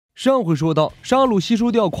上回说到，沙鲁吸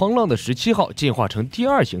收掉狂浪的17号，进化成第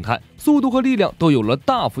2形态，速度和力量都有了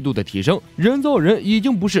大幅度的提升。人造人已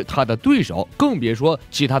经不是他的对手，更别说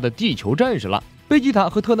其他的地球战士了。贝吉塔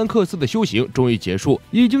和特南克斯的修行终于结束，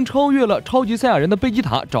已经超越了超级赛亚人的贝吉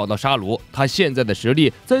塔找到沙鲁，他现在的实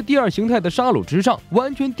力在第2形态的沙鲁之上，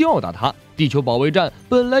完全吊打他。地球保卫战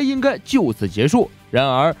本来应该就此结束，然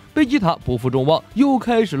而贝吉塔不负众望，又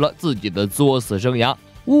开始了自己的作死生涯。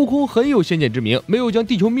悟空很有先见之明，没有将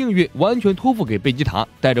地球命运完全托付给贝吉塔，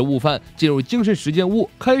带着悟饭进入精神实践屋，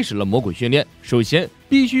开始了魔鬼训练。首先，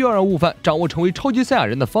必须要让悟饭掌握成为超级赛亚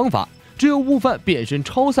人的方法，只有悟饭变身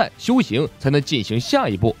超赛修行，才能进行下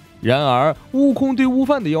一步。然而，悟空对悟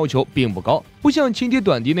饭的要求并不高，不像亲爹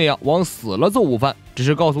短笛那样往死了揍悟饭，只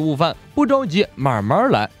是告诉悟饭不着急，慢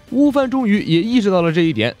慢来。悟饭终于也意识到了这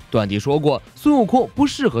一点。短笛说过，孙悟空不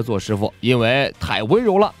适合做师傅，因为太温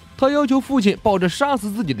柔了。他要求父亲抱着杀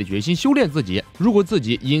死自己的决心修炼自己，如果自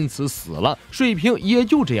己因此死了，水平也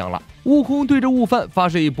就这样了。悟空对着悟饭发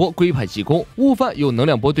射一波龟派气功，悟饭有能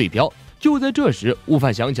量波对标。就在这时，悟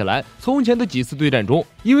饭想起来从前的几次对战中，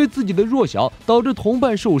因为自己的弱小导致同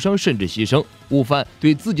伴受伤甚至牺牲，悟饭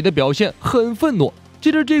对自己的表现很愤怒。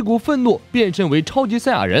接着这股愤怒变身为超级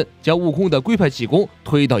赛亚人，将悟空的龟派气功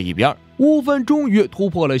推到一边。悟饭终于突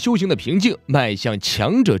破了修行的瓶颈，迈向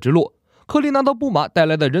强者之路。克林拿到布玛带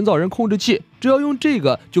来的人造人控制器，只要用这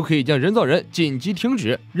个就可以将人造人紧急停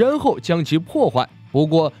止，然后将其破坏。不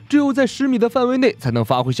过只有在10米的范围内才能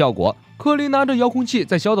发挥效果。克林拿着遥控器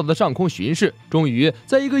在小岛的上空巡视，终于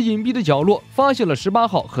在一个隐蔽的角落发现了18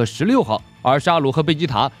号和16号，而沙鲁和贝吉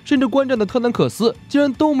塔甚至观战的特南克斯竟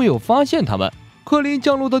然都没有发现他们。克林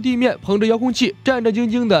降落到地面，捧着遥控器，战战兢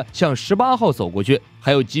兢地向18号走过去，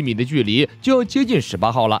还有几米的距离就要接近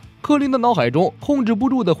18号了。克林的脑海中控制不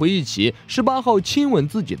住地回忆起18号亲吻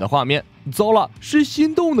自己的画面，糟了，是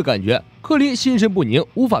心动的感觉。克林心神不宁，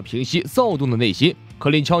无法平息躁动的内心。克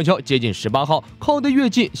林悄悄接近18号，靠得越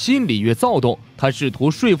近，心里越躁动。他试图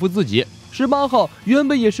说服自己，18号原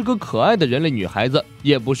本也是个可爱的人类女孩子，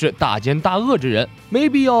也不是大奸大恶之人，没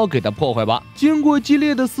必要给她破坏吧。经过激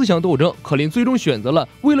烈的思想斗争，克林最终选择了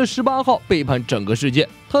为了18号背叛整个世界。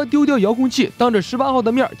他丢掉遥控器，当着18号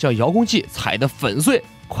的面将遥控器踩得粉碎。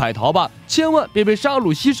快逃吧，千万别被沙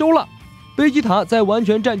鲁吸收了。贝吉塔在完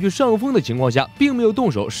全占据上风的情况下，并没有动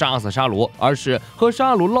手杀死沙鲁，而是和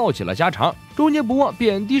沙鲁唠起了家常，中间不忘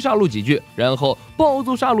贬低沙鲁几句，然后暴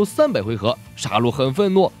揍沙鲁300回合。沙鲁很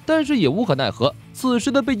愤怒，但是也无可奈何。此时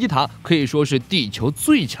的贝吉塔可以说是地球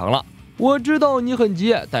最强了。我知道你很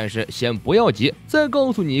急，但是先不要急，再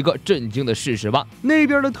告诉你一个震惊的事实吧。那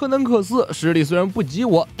边的特南克斯实力虽然不及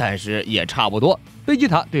我，但是也差不多。贝吉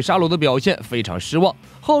塔对沙鲁的表现非常失望，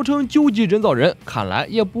号称究极人造人，看来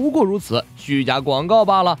也不过如此，虚假广告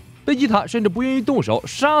罢了。贝吉塔甚至不愿意动手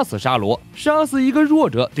杀死沙鲁，杀死一个弱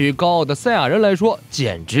者对于高傲的赛亚人来说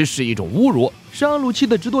简直是一种侮辱。沙鲁气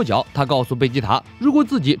得直跺脚，他告诉贝吉塔，如果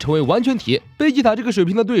自己成为完全体，贝吉塔这个水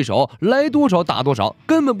平的对手来多少打多少，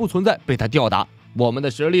根本不存在被他吊打。我们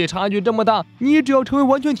的实力差距这么大，你只要成为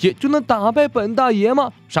完全体就能打败本大爷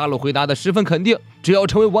吗？沙鲁回答的十分肯定，只要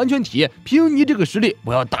成为完全体，凭你这个实力，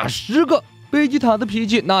我要打10个。贝吉塔的脾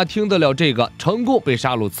气哪听得了这个，成功被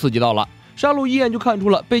沙鲁刺激到了。沙鲁一眼就看出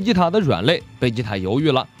了贝吉塔的软肋，贝吉塔犹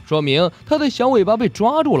豫了，说明他的小尾巴被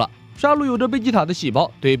抓住了。沙鲁有着贝吉塔的细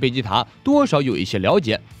胞，对贝吉塔多少有一些了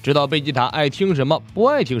解，知道贝吉塔爱听什么，不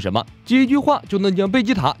爱听什么，几句话就能将贝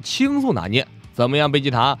吉塔轻松拿捏。怎么样，贝吉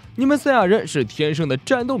塔？你们赛亚人是天生的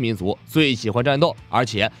战斗民族，最喜欢战斗，而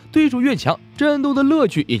且对手越强，战斗的乐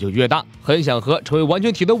趣也就越大。很想和成为完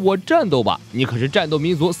全体的我战斗吧？你可是战斗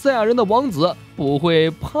民族赛亚人的王子，不会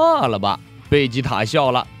怕了吧？贝吉塔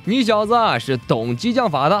笑了，你小子是懂激将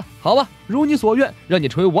法的，好吧，如你所愿，让你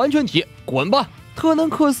成为完全体，滚吧！特南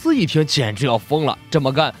克斯一听简直要疯了，这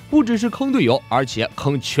么干不只是坑队友，而且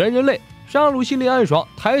坑全人类。沙鲁心里暗爽，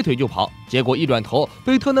抬腿就跑，结果一转头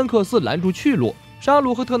被特南克斯拦住去路。沙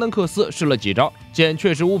鲁和特南克斯试了几招，见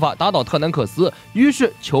确实无法打倒特南克斯，于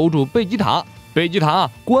是求助贝吉塔。贝吉塔，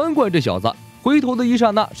管管这小子！回头的一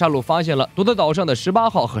刹那，沙鲁发现了躲在岛上的18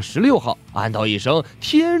号和16号，暗道一声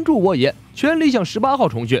天助我也，全力向18号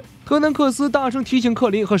冲去。特南克斯大声提醒克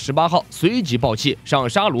林和18号，随即爆气上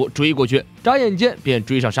沙鲁追过去，眨眼间便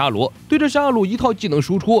追上沙鲁，对着沙鲁一套技能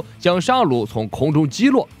输出，将沙鲁从空中击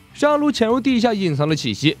落。沙鲁潜入地下隐藏了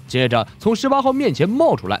气息，接着从18号面前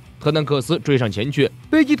冒出来。特南克斯追上前去，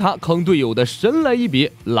贝吉塔坑队友的神来一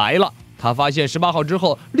笔来了。他发现18号之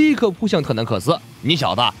后，立刻扑向特南克斯，你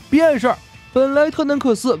小子别碍事儿！本来特南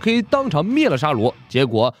克斯可以当场灭了沙鲁，结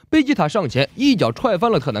果贝吉塔上前一脚踹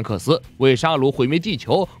翻了特南克斯，为沙鲁毁灭地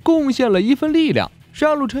球贡献了一份力量。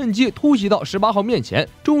沙鲁趁机突袭到18号面前，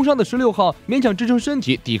重伤的16号勉强支撑身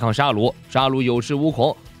体抵抗沙鲁，沙鲁有恃无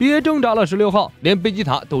恐，别挣扎了16号，连贝吉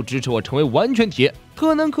塔都支持我成为完全体。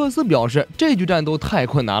特南克斯表示这局战斗太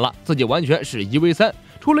困难了，自己完全是1v3，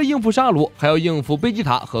除了应付沙鲁，还要应付贝吉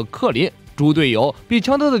塔和克林，猪队友比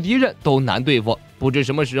强大的敌人都难对付，不知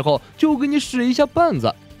什么时候就给你使一下绊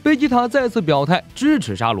子。贝吉塔再次表态支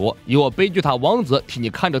持沙鲁，由我贝吉塔王子替你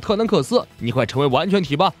看着特南克斯，你快成为完全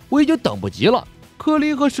体吧，我已经等不及了。克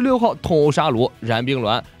林和16号痛殴沙鲁，燃并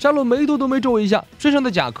卵，沙鲁眉头都没皱一下，身上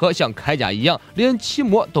的甲壳像铠甲一样，连漆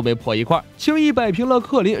膜都没破一块，轻易摆平了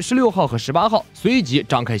克林、16号和18号，随即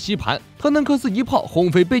张开吸盘，特南克斯一炮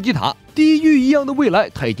轰飞贝吉塔。地狱一样的未来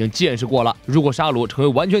他已经见识过了，如果沙鲁成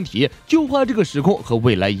为完全体，就怕这个时空和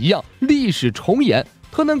未来一样，历史重演。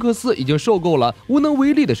特南克斯已经受够了无能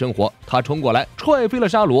为力的生活，他冲过来踹飞了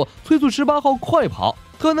沙鲁，催促18号快跑。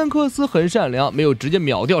特南克斯很善良，没有直接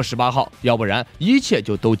秒掉18号，要不然一切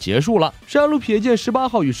就都结束了。沙鲁瞥见18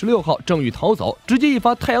号与16号正欲逃走，直接一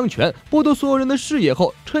发太阳拳剥夺所有人的视野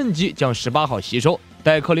后，趁机将18号吸收。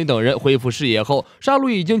待克林等人恢复视野后，沙鲁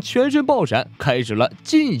已经全身爆闪，开始了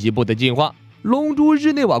进一步的进化。龙珠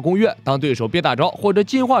日内瓦公约，当对手憋大招或者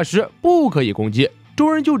进化时，不可以攻击。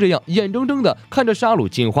众人就这样眼睁睁地看着沙鲁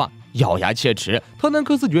进化，咬牙切齿。特南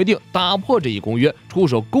克斯决定打破这一公约，出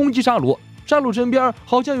手攻击沙鲁。沙鲁身边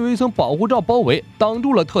好像有一层保护罩包围，挡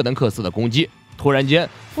住了特南克斯的攻击。突然间，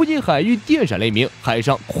附近海域电闪雷鸣，海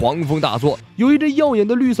上狂风大作，有一阵耀眼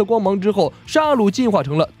的绿色光芒之后，沙鲁进化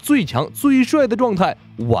成了最强最帅的状态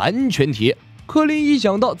——完全体。克林一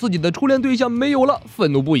想到自己的初恋对象没有了，愤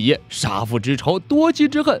怒不已，杀父之仇，夺妻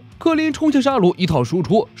之恨。克林冲向沙鲁一套输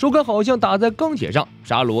出，手感好像打在钢铁上，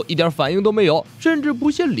沙鲁一点反应都没有，甚至不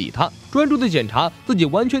屑理他，专注地检查自己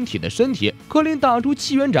完全体的身体。克林打出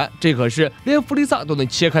气元斩，这可是连弗利萨都能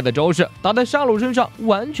切开的招式，打在沙鲁身上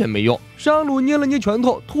完全没用。沙鲁捏了捏拳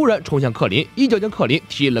头，突然冲向克林，一脚将克林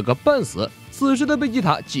踢了个半死。此时的贝吉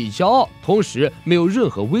塔既骄傲，同时没有任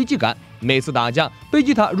何危机感。每次打架，贝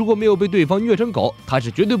吉塔如果没有被对方虐成狗，他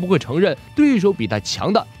是绝对不会承认对手比他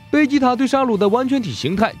强的。贝吉塔对沙鲁的完全体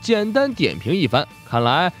形态简单点评一番，看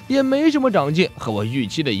来也没什么长进，和我预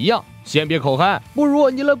期的一样。先别口嗨，不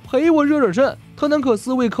如你来陪我热热身。特南克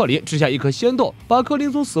斯为克林掷下一颗仙豆，把克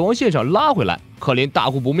林从死亡线上拉回来。克林大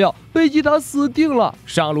呼不妙，贝吉塔死定了。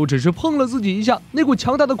沙鲁只是碰了自己一下，那股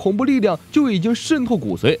强大的恐怖力量就已经渗透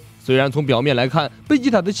骨髓。虽然从表面来看，贝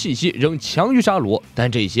吉塔的气息仍强于沙鲁，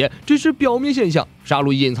但这些只是表面现象。沙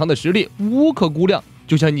鲁隐藏的实力无可估量，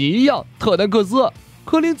就像你一样，特南克斯。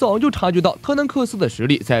克林早就察觉到特南克斯的实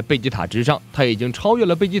力在贝吉塔之上，他已经超越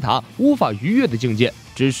了贝吉塔无法逾越的境界，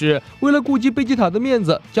只是为了顾及贝吉塔的面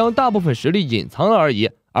子，将大部分实力隐藏了而已。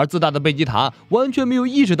而自大的贝吉塔完全没有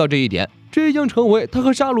意识到这一点，这将成为他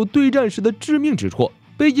和沙鲁对战时的致命之处。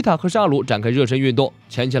贝吉塔和沙鲁展开热身运动，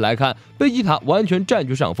前期来看，贝吉塔完全占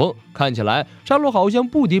据上风，看起来沙鲁好像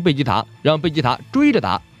不敌贝吉塔，让贝吉塔追着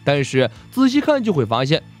打。但是仔细看就会发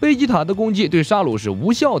现，贝吉塔的攻击对沙鲁是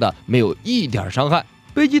无效的，没有一点伤害。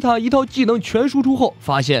贝吉塔一套技能全输出后，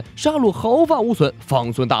发现沙鲁毫发无损，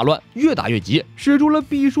方寸大乱，越打越急，使出了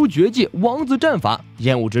必输绝技王子战法。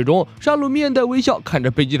烟雾之中，沙鲁面带微笑看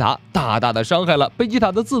着贝吉塔，大大的伤害了贝吉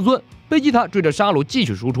塔的自尊。贝吉塔追着沙鲁继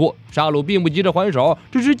续输出，沙鲁并不急着还手，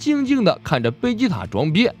只是静静的看着贝吉塔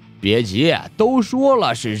装逼。别急，都说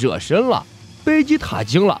了是热身了。贝吉塔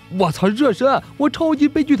惊了，我操，热身？我超级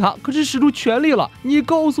贝吉塔可是使出全力了，你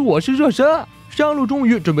告诉我是热身？沙鲁终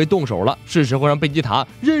于准备动手了，是时候让贝吉塔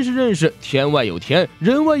认识认识天外有天，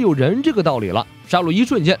人外有人这个道理了。沙鲁一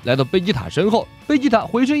瞬间来到贝吉塔身后，贝吉塔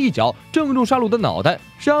回身一脚正中沙鲁的脑袋，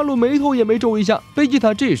沙鲁眉头也没皱一下。贝吉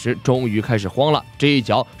塔这时终于开始慌了，这一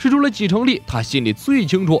脚使出了几成力，他心里最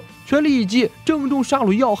清楚，全力一击正中沙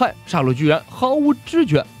鲁要害，沙鲁居然毫无知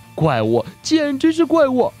觉。怪物，简直是怪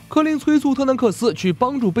物！克林催促特南克斯去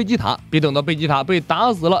帮助贝吉塔，别等到贝吉塔被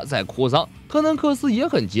打死了再哭丧。特南克斯也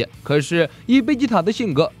很急，可是以贝吉塔的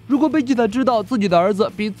性格，如果贝吉塔知道自己的儿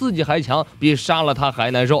子比自己还强，比杀了他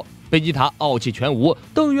还难受。贝吉塔傲气全无，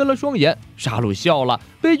瞪圆了双眼。沙鲁笑了，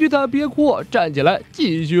贝吉塔别哭，站起来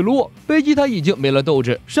继续撸。贝吉塔已经没了斗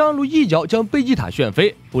志，沙鲁一脚将贝吉塔旋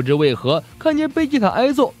飞。不知为何，看见贝吉塔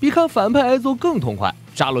挨揍比看反派挨揍更痛快。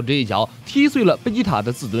沙鲁这一脚踢碎了贝吉塔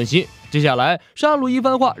的自尊心。接下来，沙鲁一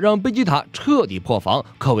番话让贝吉塔彻底破防，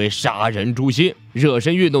可谓杀人诛心。热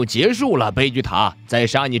身运动结束了，贝吉塔，在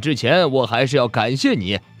杀你之前，我还是要感谢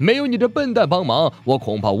你，没有你这笨蛋帮忙，我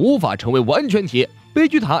恐怕无法成为完全体。贝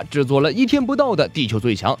吉塔制作了1天不到的地球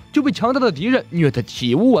最强，就被强大的敌人虐得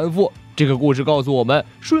体无完肤。这个故事告诉我们，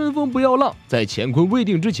顺风不要浪，在乾坤未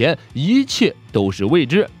定之前，一切都是未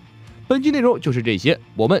知。本期内容就是这些，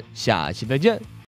我们下期再见。